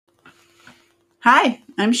Hi,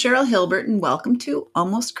 I'm Cheryl Hilbert, and welcome to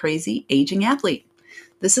Almost Crazy Aging Athlete.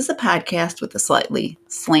 This is a podcast with a slightly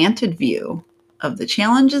slanted view of the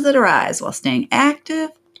challenges that arise while staying active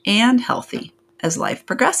and healthy as life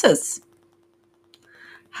progresses.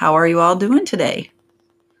 How are you all doing today?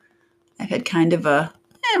 I've had kind of a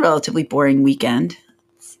relatively boring weekend.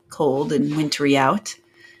 It's cold and wintry out,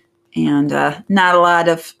 and not a lot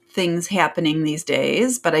of things happening these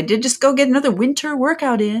days, but I did just go get another winter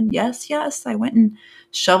workout in. Yes, I went and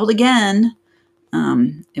shoveled again.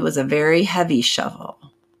 It was a very heavy shovel.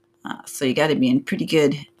 So you got to be in pretty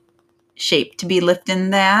good shape to be lifting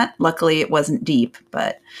that. Luckily, it wasn't deep,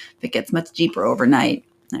 but if it gets much deeper overnight,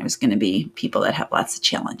 there's going to be people that have lots of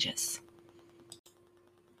challenges.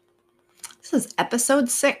 This is episode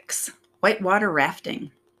 6, whitewater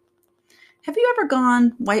rafting. Have you ever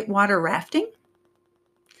gone whitewater rafting?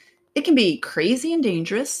 It can be crazy and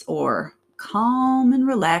dangerous, or calm and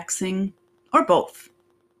relaxing, or both.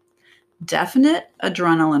 Definite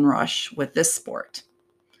adrenaline rush with this sport.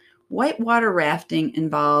 Whitewater rafting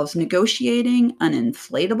involves negotiating an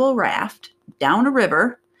inflatable raft down a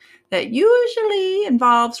river that usually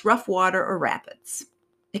involves rough water or rapids.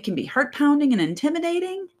 It can be heart-pounding and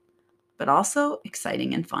intimidating, but also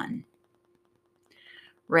exciting and fun.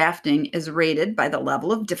 Rafting is rated by the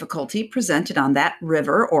level of difficulty presented on that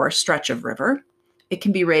river or stretch of river. It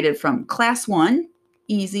can be rated from Class 1,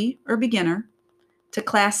 easy or beginner, to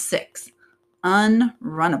Class 6,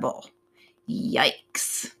 unrunnable.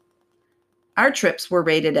 Yikes. Our trips were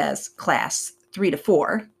rated as Class 3 to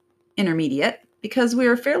 4, intermediate, because we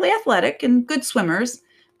are fairly athletic and good swimmers,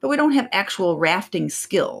 but we don't have actual rafting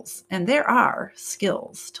skills, and there are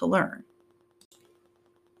skills to learn.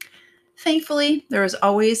 Thankfully, there is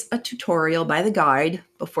always a tutorial by the guide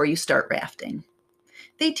before you start rafting.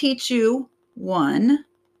 They teach you, 1,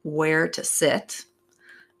 where to sit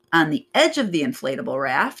on the edge of the inflatable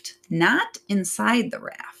raft, not inside the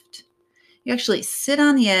raft. You actually sit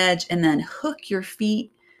on the edge and then hook your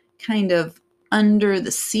feet kind of under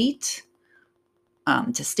the seat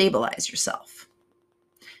to stabilize yourself.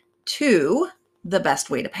 2, the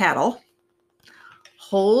best way to paddle.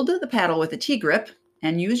 Hold the paddle with a T-grip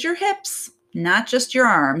and use your hips, not just your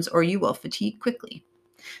arms, or you will fatigue quickly.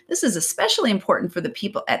 This is especially important for the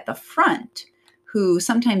people at the front who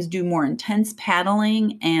sometimes do more intense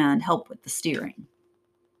paddling and help with the steering.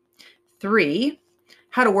 3,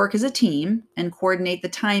 how to work as a team and coordinate the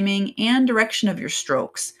timing and direction of your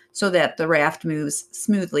strokes so that the raft moves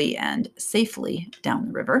smoothly and safely down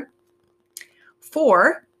the river.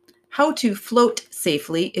 4, how to float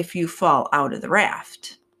safely if you fall out of the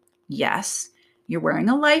raft. Yes, you're wearing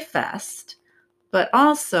a life vest, but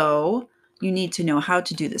also you need to know how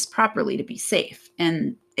to do this properly to be safe,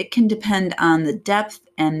 and it can depend on the depth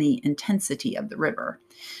and the intensity of the river.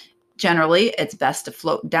 Generally, it's best to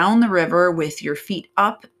float down the river with your feet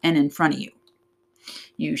up and in front of you.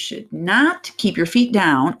 You should not keep your feet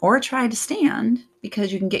down or try to stand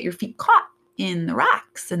because you can get your feet caught in the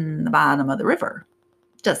rocks in the bottom of the river.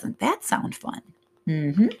 Doesn't that sound fun?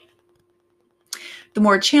 Mm-hmm. The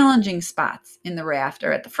more challenging spots in the raft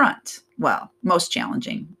are at the front. Well, most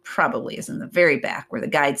challenging probably is in the very back where the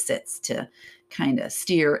guide sits to kind of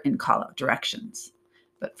steer and call out directions.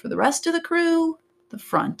 But for the rest of the crew, the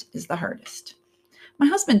front is the hardest. My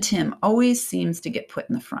husband, Tim, always seems to get put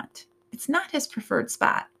in the front. It's not his preferred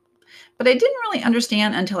spot. But I didn't really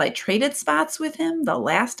understand until I traded spots with him the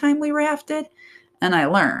last time we rafted, and I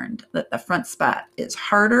learned that the front spot is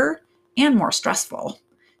harder and more stressful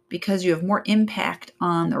because you have more impact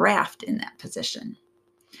on the raft in that position.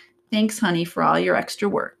 Thanks, honey, for all your extra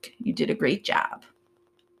work. You did a great job.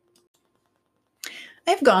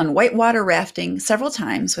 I've gone whitewater rafting several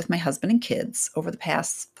times with my husband and kids over the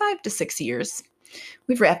past 5 to 6 years.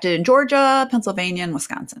 We've rafted in Georgia, Pennsylvania, and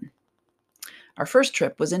Wisconsin. Our first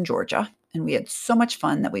trip was in Georgia, and we had so much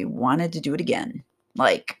fun that we wanted to do it again,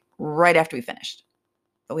 like right after we finished.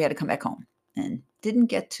 But we had to come back home and didn't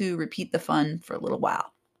get to repeat the fun for a little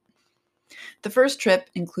while. The first trip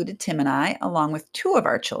included Tim and I, along with 2 of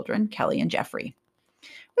our children, Kelly and Jeffrey.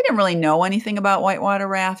 We didn't really know anything about whitewater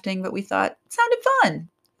rafting, but we thought it sounded fun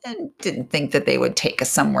and didn't think that they would take us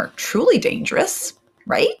somewhere truly dangerous,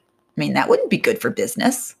 right? I mean, that wouldn't be good for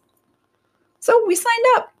business. So we signed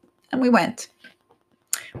up and we went.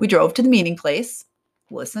 We drove to the meeting place,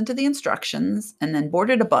 listened to the instructions, and then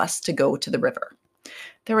boarded a bus to go to the river.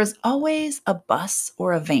 There is always a bus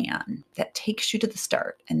or a van that takes you to the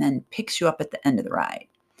start and then picks you up at the end of the ride.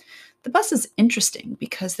 The bus is interesting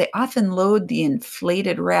because they often load the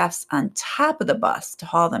inflated rafts on top of the bus to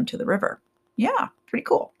haul them to the river. Yeah, pretty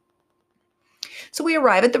cool. So we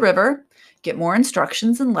arrive at the river. get more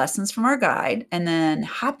instructions and lessons from our guide, and then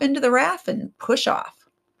hop into the raft and push off.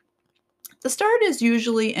 The start is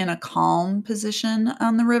usually in a calm position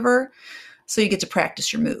on the river, so you get to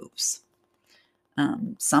practice your moves.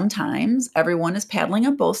 Sometimes everyone is paddling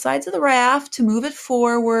on both sides of the raft to move it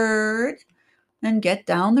forward and get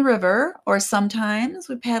down the river, or sometimes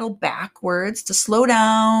we paddle backwards to slow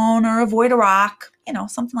down or avoid a rock,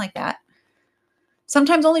 something like that.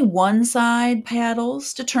 Sometimes only one side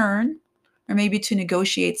paddles to turn or maybe to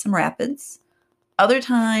negotiate some rapids. Other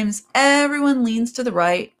times, everyone leans to the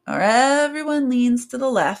right or everyone leans to the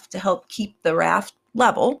left to help keep the raft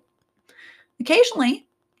level. Occasionally,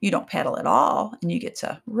 you don't paddle at all and you get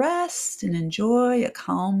to rest and enjoy a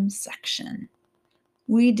calm section.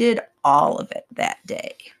 We did all of it that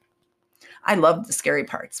day. I loved the scary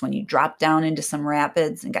parts when you dropped down into some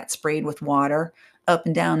rapids and got sprayed with water. Up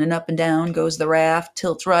and down goes the raft,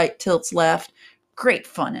 tilts right, tilts left. Great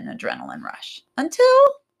fun and adrenaline rush. Until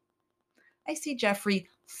I see Jeffrey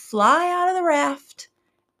fly out of the raft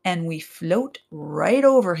and we float right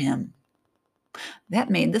over him. That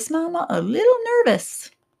made this mama a little nervous.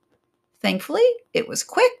 Thankfully, it was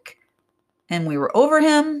quick and we were over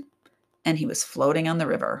him and he was floating on the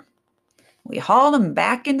river. We hauled him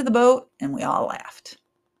back into the boat and we all laughed.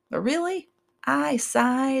 But really, I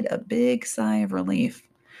sighed a big sigh of relief.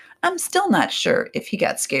 I'm still not sure if he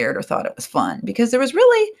got scared or thought it was fun because there was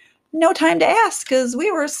really no time to ask because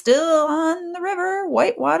we were still on the river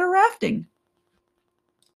whitewater rafting.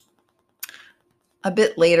 A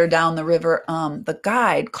bit later down the river, the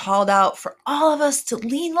guide called out for all of us to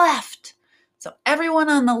lean left. So everyone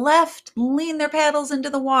on the left leaned their paddles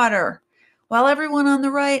into the water, while everyone on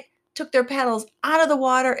the right took their paddles out of the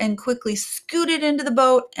water and quickly scooted into the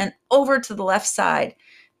boat and over to the left side.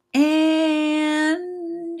 And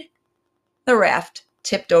the raft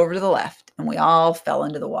tipped over to the left and we all fell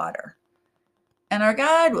into the water. And our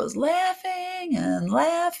guide was laughing and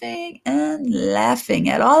laughing and laughing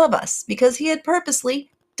at all of us because he had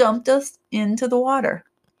purposely dumped us into the water.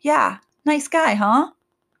 Yeah, nice guy, huh?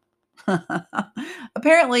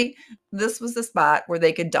 Apparently, this was the spot where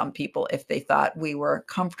they could dump people if they thought we were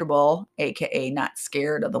comfortable, aka not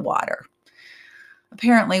scared of the water.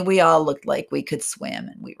 Apparently, we all looked like we could swim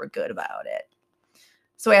and we were good about it.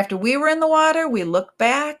 So after we were in the water, we looked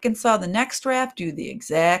back and saw the next raft do the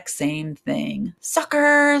exact same thing.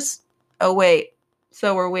 Suckers! Oh, wait.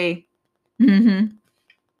 So were we.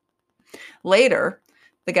 Later,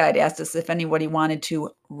 the guide asked us if anybody wanted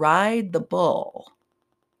to ride the bull.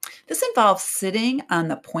 This involves sitting on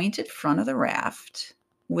the pointed front of the raft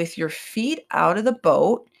with your feet out of the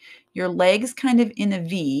boat, your legs kind of in a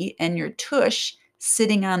V, and your tush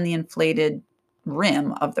sitting on the inflated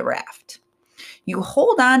rim of the raft. You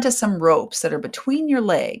hold on to some ropes that are between your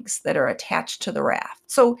legs that are attached to the raft.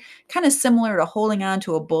 So kind of similar to holding on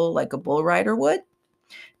to a bull like a bull rider would.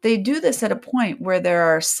 They do this at a point where there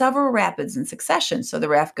are several rapids in succession. So the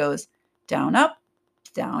raft goes down, up,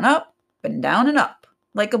 and down and up,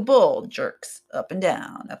 like a bull jerks up and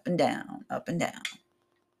down, up and down, up and down.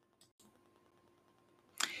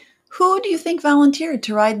 Who do you think volunteered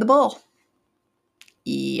to ride the bull?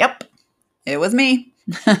 Yep, it was me.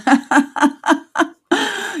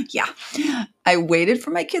 Yeah, I waited for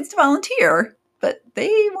my kids to volunteer, but they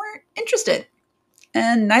weren't interested.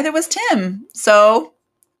 And neither was Tim. So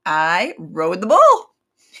I rode the bull.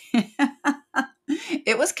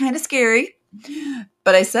 It was kind of scary,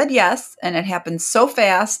 but I said yes. And it happened so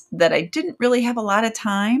fast that I didn't really have a lot of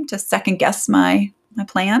time to second guess my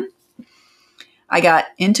plan. I got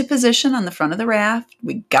into position on the front of the raft.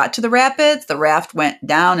 We got to the rapids. The raft went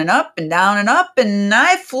down and up and down and up, and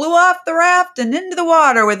I flew off the raft and into the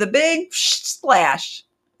water with a big splash.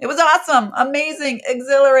 It was awesome, amazing,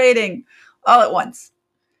 exhilarating, all at once.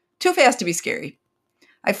 Too fast to be scary.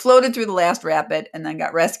 I floated through the last rapid and then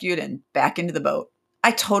got rescued and back into the boat.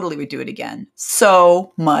 I totally would do it again.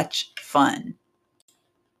 So much fun.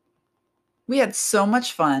 We had so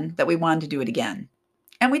much fun that we wanted to do it again.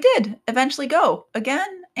 And we did eventually go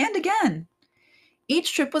again and again.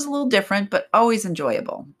 Each trip was a little different, but always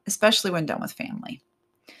enjoyable, especially when done with family.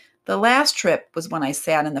 The last trip was when I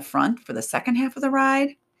sat in the front for the second half of the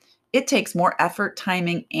ride. It takes more effort,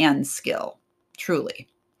 timing, and skill, truly.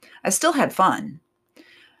 I still had fun,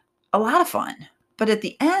 a lot of fun, but at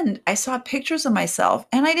the end, I saw pictures of myself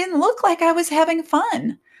and I didn't look like I was having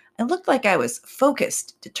fun. I looked like I was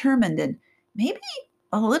focused, determined, and maybe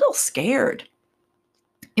a little scared.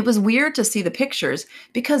 It was weird to see the pictures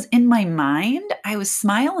because in my mind, I was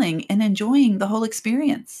smiling and enjoying the whole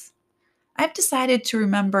experience. I've decided to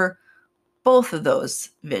remember both of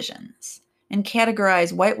those visions and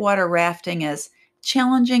categorize whitewater rafting as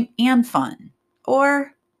challenging and fun,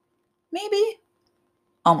 or maybe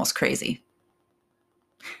almost crazy.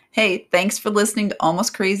 Hey, thanks for listening to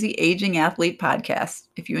Almost Crazy Aging Athlete Podcast.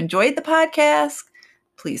 If you enjoyed the podcast,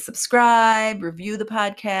 please subscribe, review the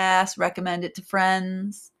podcast, recommend it to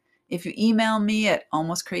friends. If you email me at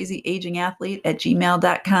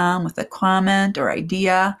almostcrazyagingathlete@gmail.com with a comment or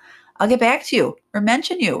idea, I'll get back to you or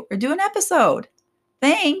mention you or do an episode.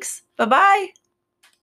 Thanks. Bye-bye.